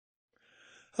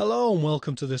Hello and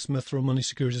welcome to this MithrilMoney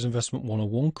Securities Investment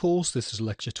 101 course. This is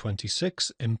lecture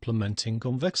 26, Implementing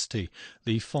Convexity,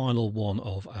 the final one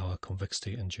of our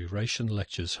convexity and duration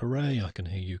lectures. Hooray, I can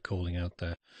hear you calling out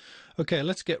there. Okay,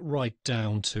 let's get right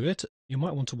down to it. You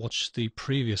might want to watch the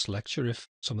previous lecture if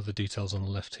some of the details on the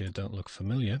left here don't look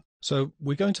familiar. So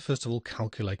we're going to first of all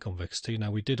calculate convexity. Now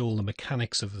we did all the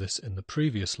mechanics of this in the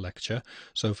previous lecture,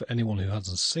 so for anyone who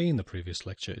hasn't seen the previous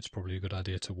lecture, it's probably a good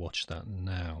idea to watch that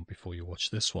now before you watch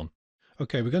this one.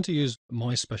 Okay, we're going to use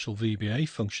my special VBA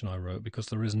function I wrote because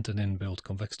there isn't an inbuilt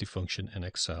convexity function in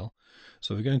Excel.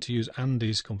 So we're going to use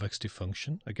Andy's convexity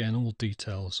function. Again, all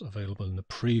details available in the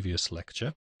previous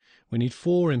lecture. We need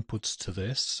 4 inputs to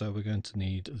this, so we're going to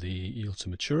need the yield to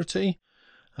maturity,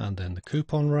 and then the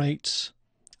coupon rate,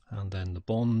 and then the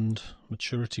bond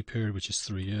maturity period, which is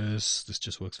 3 years. This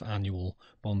just works for annual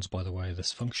bonds, by the way,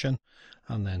 this function.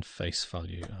 And then face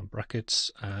value and brackets,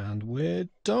 and we're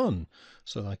done.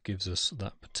 So that gives us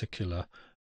that particular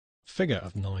figure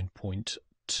of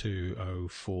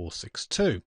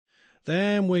 9.20462.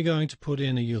 Then we're going to put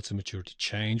in a yield to maturity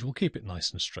change. We'll keep it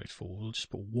nice and straightforward. We'll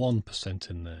just put 1%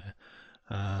 in there.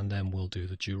 And then we'll do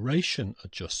the duration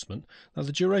adjustment. Now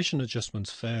the duration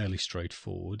adjustment's fairly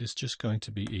straightforward. It's just going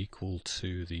to be equal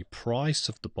to the price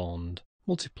of the bond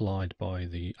multiplied by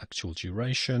the actual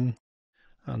duration,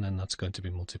 and then that's going to be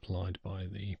multiplied by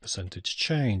the percentage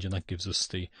change, and that gives us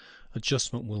the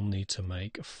adjustment we'll need to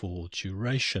make for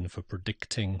duration, for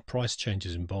predicting price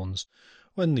changes in bonds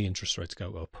when the interest rates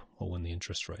go up or when the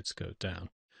interest rates go down.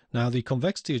 Now the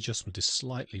convexity adjustment is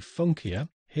slightly funkier.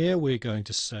 Here we're going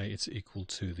to say it's equal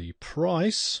to the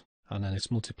price, and then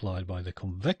it's multiplied by the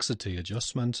convexity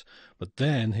adjustment. But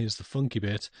then here's the funky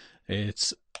bit.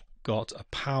 It's got a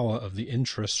power of the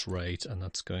interest rate, and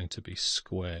that's going to be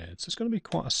squared. So it's going to be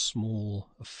quite a small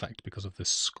effect because of this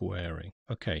squaring.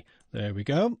 Okay, there we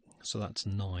go. So that's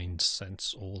 9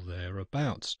 cents or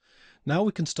thereabouts. Now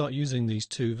we can start using these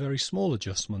two very small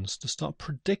adjustments to start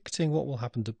predicting what will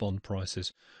happen to bond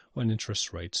prices when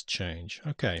interest rates change.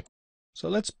 Okay. So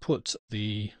let's put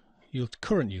the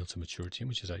current yield to maturity in,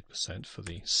 which is 8% for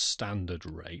the standard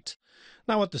rate.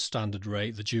 Now at the standard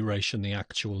rate, the duration, the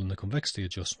actual, and the convexity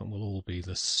adjustment will all be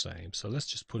the same. So let's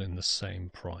just put in the same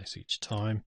price each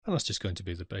time. And that's just going to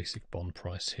be the basic bond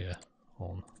price here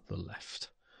on the left.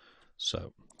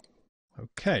 So,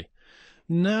 okay.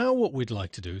 Now what we'd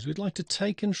like to do is we'd like to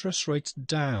take interest rates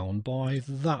down by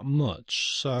that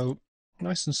much. So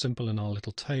nice and simple in our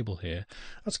little table here,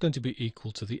 that's going to be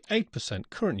equal to the 8%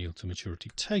 current yield to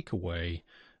maturity take away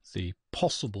the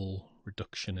possible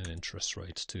reduction in interest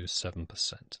rates to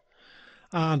 7%.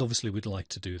 And obviously we'd like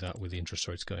to do that with the interest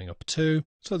rates going up too.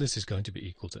 So this is going to be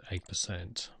equal to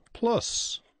 8%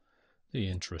 plus the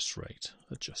interest rate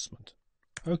adjustment.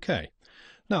 Okay,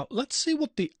 now let's see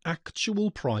what the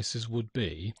actual prices would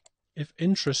be if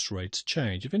interest rates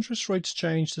change. If interest rates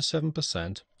change to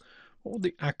 7%, what would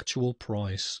the actual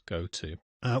price go to?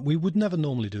 We would never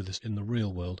normally do this in the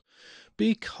real world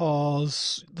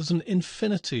because there's an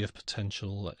infinity of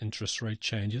potential interest rate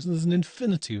changes, and there's an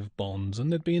infinity of bonds,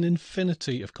 and there'd be an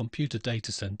infinity of computer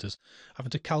data centers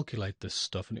having to calculate this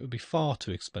stuff, and it would be far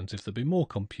too expensive. There'd be more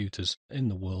computers in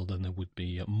the world than there would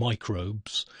be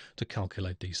microbes to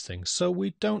calculate these things. So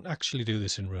we don't actually do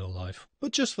this in real life.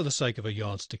 But just for the sake of a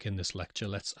yardstick in this lecture,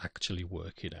 let's actually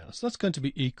work it out. So that's going to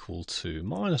be equal to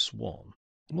 -1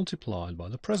 multiplied by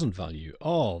the present value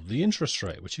of the interest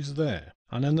rate, which is there,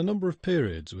 and then the number of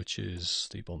periods, which is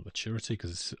the bond maturity,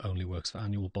 because it only works for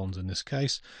annual bonds in this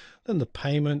case, then the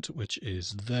payment, which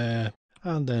is there,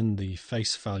 and then the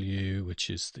face value, which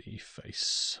is the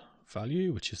face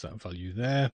value, which is that value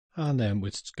there, and then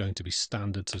it's going to be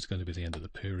standard, so it's going to be the end of the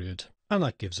period, and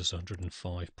that gives us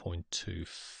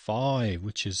 105.25,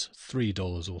 which is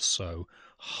 $3 or so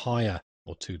higher,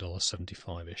 or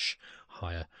 $2.75-ish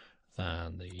higher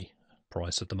than the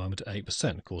price at the moment at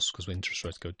 8%. Of course, because when interest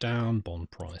rates go down,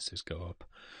 bond prices go up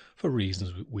for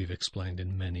reasons we've explained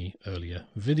in many earlier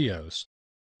videos.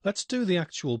 Let's do the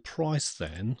actual price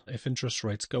then if interest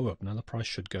rates go up. Now the price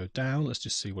should go down. Let's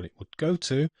just see what it would go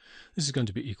to. This is going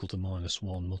to be equal to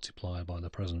 -1 multiplied by the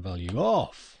present value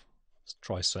of, let's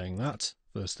try saying that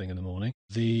first thing in the morning,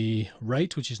 the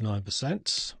rate, which is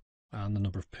 9%, and the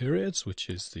number of periods, which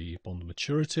is the bond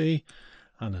maturity,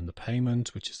 and then the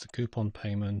payment, which is the coupon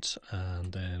payment,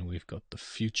 and then we've got the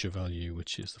future value,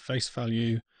 which is the face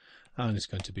value, and it's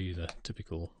going to be the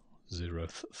typical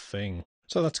 0th thing.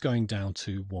 So that's going down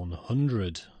to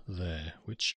 100 there,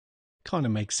 which kind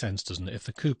of makes sense, doesn't it? If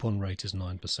the coupon rate is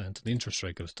 9% and the interest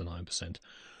rate goes to 9%,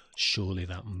 surely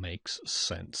that makes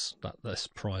sense, that this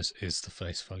price is the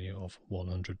face value of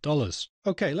 $100.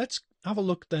 Okay, let's have a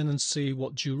look then and see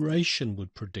what duration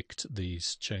would predict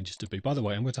these changes to be. By the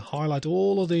way, I'm going to highlight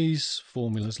all of these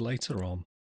formulas later on,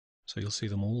 so you'll see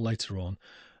them all later on.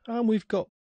 And we've got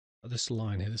this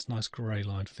line here, this nice grey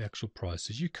line for the actual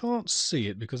prices. You can't see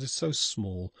it because it's so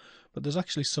small, but there's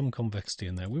actually some convexity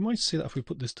in there. We might see that if we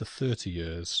put this to 30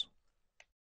 years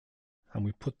and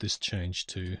we put this change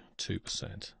to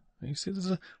 2%. You see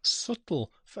there's a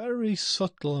subtle, very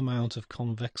subtle amount of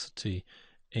convexity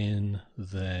in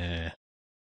there.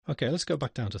 Okay, let's go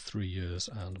back down to 3 years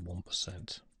and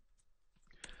 1%.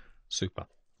 Super.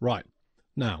 Right,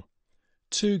 now,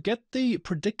 to get the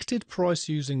predicted price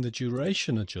using the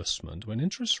duration adjustment, when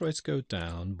interest rates go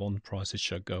down, bond prices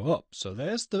should go up. So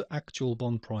there's the actual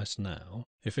bond price now.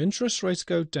 If interest rates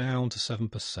go down to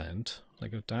 7%, they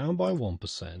go down by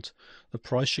 1%, the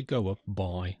price should go up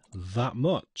by that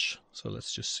much. So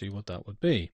let's just see what that would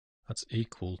be. That's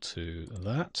equal to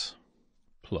that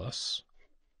plus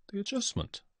the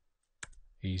adjustment.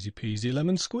 Easy peasy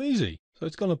lemon squeezy. So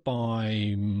it's going to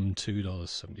buy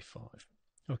 $2.75.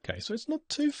 Okay, so it's not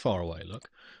too far away, look,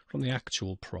 from the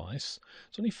actual price.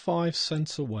 It's only 5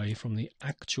 cents away from the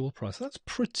actual price. That's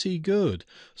pretty good.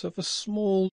 So for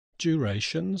small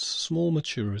durations, small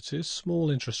maturities, small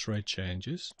interest rate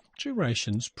changes,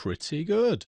 duration's pretty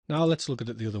good. Now let's look at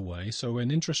it the other way. So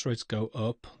when interest rates go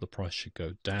up, the price should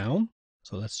go down.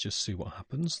 So let's just see what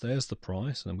happens. There's the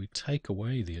price, and then we take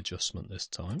away the adjustment this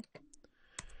time.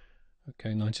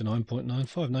 Okay,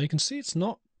 99.95. Now you can see it's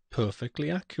not perfectly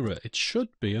accurate. It should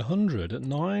be 100 at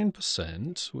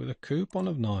 9% with a coupon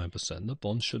of 9%. The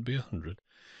bond should be 100.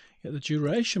 Yet the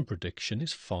duration prediction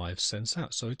is 5 cents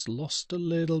out, so it's lost a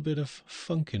little bit of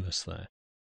funkiness there.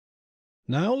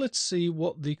 Now let's see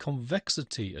what the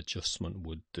convexity adjustment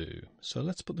would do. So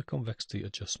let's put the convexity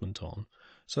adjustment on.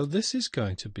 So this is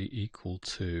going to be equal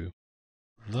to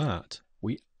that.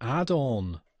 We add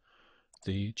on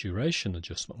the duration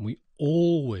adjustment. We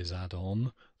always add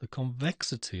on the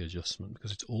convexity adjustment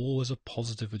because it's always a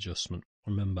positive adjustment.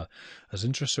 Remember, as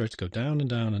interest rates go down and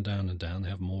down and down and down, they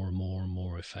have more and more and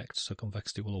more effects. So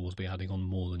convexity will always be adding on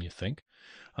more than you think.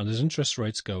 And as interest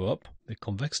rates go up, the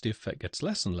convexity effect gets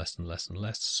less and less and less and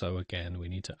less. So again, we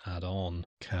need to add on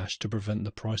cash to prevent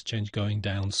the price change going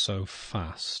down so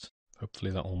fast.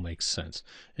 Hopefully that all makes sense.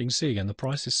 You can see again the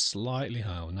price is slightly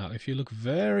higher. Now if you look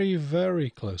very, very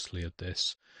closely at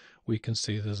this, we can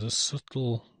see there's a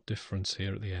subtle difference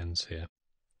here at the ends here.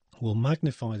 We'll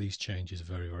magnify these changes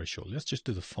very, very shortly. Let's just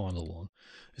do the final one.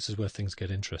 This is where things get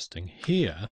interesting.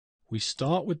 Here we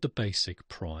start with the basic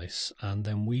price and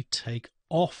then we take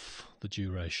off the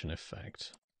duration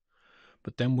effect.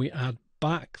 But then we add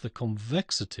back the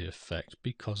convexity effect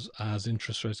because as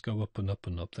interest rates go up and up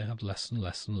and up, they have less and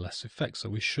less and less effect. So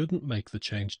we shouldn't make the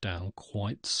change down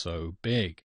quite so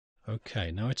big.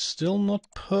 Okay, now it's still not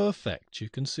perfect. You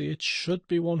can see it should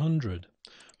be 100,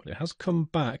 but it has come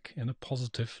back in a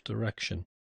positive direction.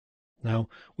 Now,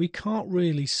 we can't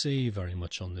really see very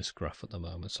much on this graph at the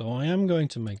moment, so I am going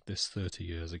to make this 30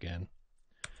 years again.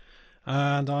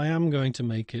 And I am going to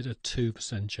make it a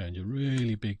 2% change, a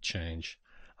really big change.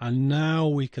 And now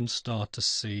we can start to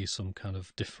see some kind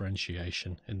of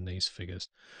differentiation in these figures.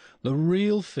 The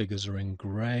real figures are in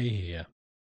grey here.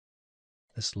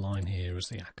 This line here is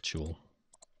the actual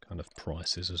kind of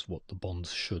prices, as what the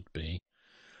bonds should be.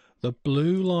 The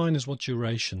blue line is what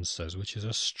duration says, which is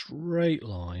a straight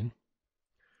line.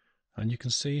 And you can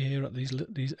see here at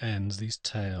these ends, these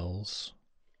tails,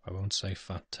 I won't say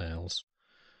fat tails,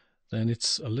 then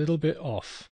it's a little bit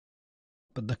off.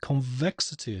 But the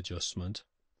convexity adjustment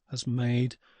has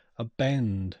made a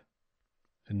bend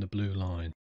in the blue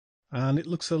line. And it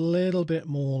looks a little bit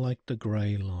more like the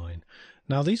grey line.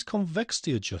 Now these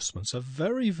convexity adjustments are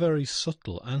very, very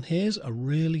subtle, and here's a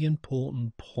really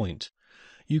important point.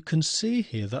 You can see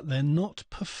here that they're not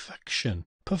perfection.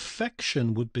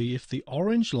 Perfection would be if the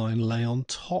orange line lay on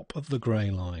top of the grey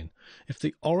line. If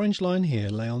the orange line here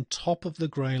lay on top of the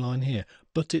grey line here,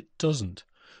 but it doesn't.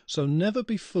 So never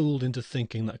be fooled into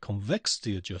thinking that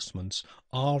convexity adjustments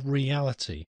are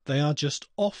reality. They are just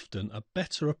often a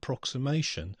better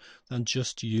approximation than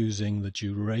just using the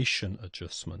duration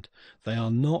adjustment. They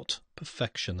are not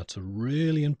perfection. That's a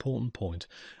really important point.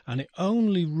 And it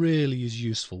only really is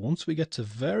useful once we get to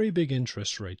very big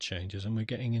interest rate changes and we're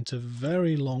getting into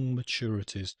very long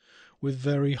maturities with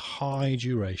very high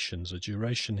durations, a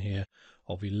duration here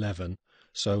of 11.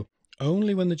 So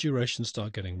only when the durations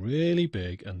start getting really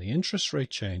big and the interest rate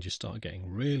changes start getting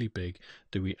really big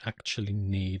do we actually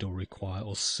need or require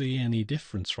or see any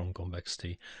difference from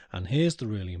convexity. And here's the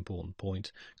really important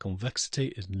point.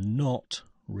 Convexity is not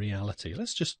reality.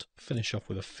 Let's just finish off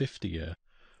with a 50-year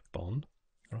bond.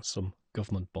 There are some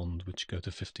government bonds which go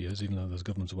to 50 years, even though those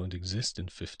governments won't exist in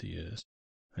 50 years.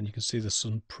 And you can see there's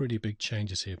some pretty big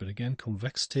changes here. But again,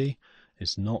 convexity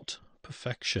is not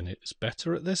perfection. It's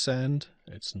better at this end.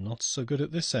 It's not so good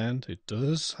at this end. It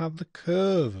does have the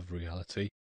curve of reality,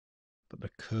 but the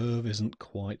curve isn't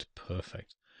quite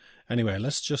perfect. Anyway,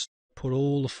 let's just put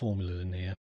all the formulas in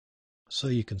here so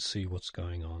you can see what's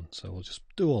going on. So we'll just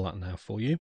do all that now for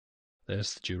you.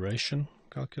 There's the duration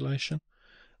calculation.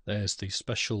 There's the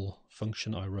special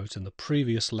function I wrote in the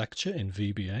previous lecture in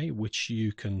VBA, which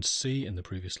you can see in the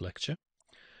previous lecture.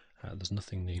 There's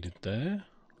nothing needed there.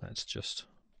 Let's just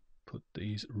put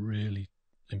these really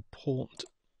important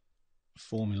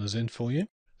formulas in for you.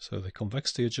 So the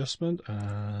convexity adjustment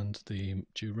and the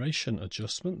duration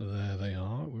adjustment, there they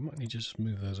are. We might need to just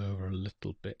move those over a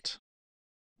little bit,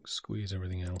 squeeze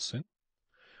everything else in.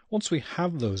 Once we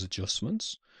have those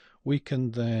adjustments, we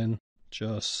can then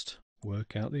just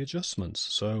work out the adjustments.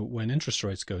 So when interest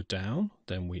rates go down,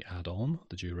 then we add on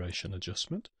the duration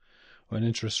adjustment. When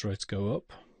interest rates go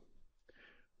up,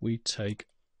 we take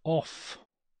off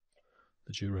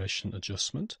the duration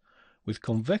adjustment. With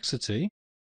convexity,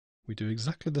 we do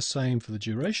exactly the same for the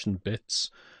duration bits,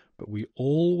 but we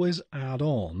always add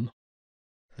on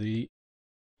the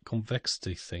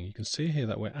convexity thing. You can see here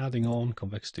that we're adding on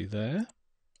convexity there,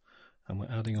 and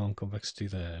we're adding on convexity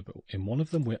there. But in one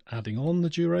of them, we're adding on the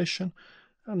duration,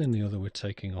 and in the other, we're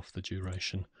taking off the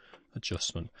duration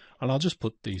adjustment. And I'll just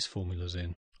put these formulas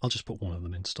in. I'll just put one of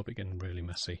them in, stop it getting really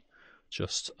messy,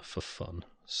 just for fun.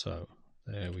 So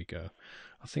there we go.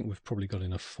 I think we've probably got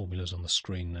enough formulas on the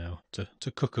screen now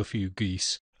to cook a few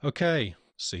geese. Okay,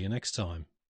 see you next time.